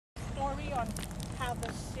story on how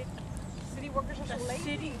the city workers are so lazy.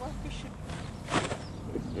 City workers should. I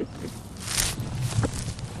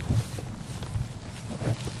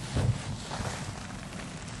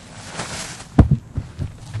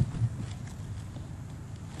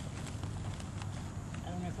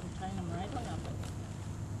don't know if I'm tying them right or not, but.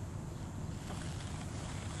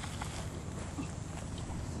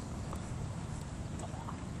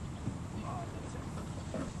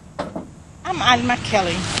 I'm Alma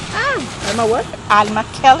Kelly. Alma what? Alma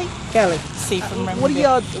Kelly. Kelly. See from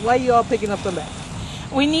Raymondville. Why are y'all picking up the bags?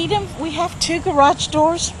 We need them. We have 2 garage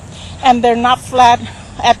doors, and they're not flat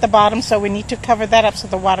at the bottom, so we need to cover that up so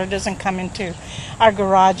the water doesn't come into our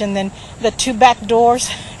garage. And then the 2 back doors,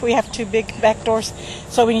 we have 2 big back doors,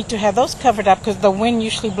 so we need to have those covered up because the wind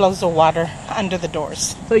usually blows the water under the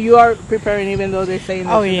doors. So you are preparing even though they're saying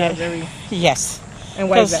that yeah. very... Yes. And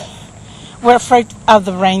why is that? We're afraid of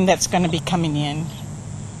the rain that's going to be coming in.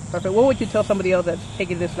 Perfect. What would you tell somebody else that's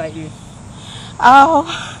taking this like you? Oh,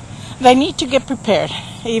 they need to get prepared.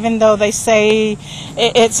 Even though they say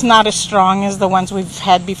it's not as strong as the ones we've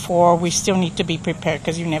had before, we still need to be prepared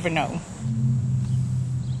because you never know.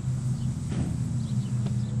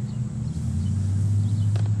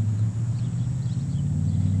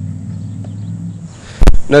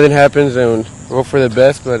 Nothing happens and hope for the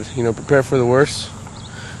best, but prepare for the worst.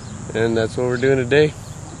 And that's what we're doing today.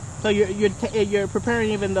 So you're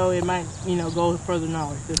preparing even though it might go further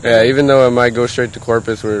north. Yeah, even though it might go straight to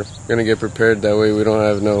Corpus, we're gonna get prepared. That way we don't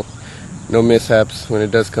have no mishaps when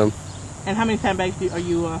it does come. And how many sandbags are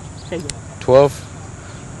you taking? 12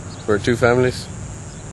 for 2 families.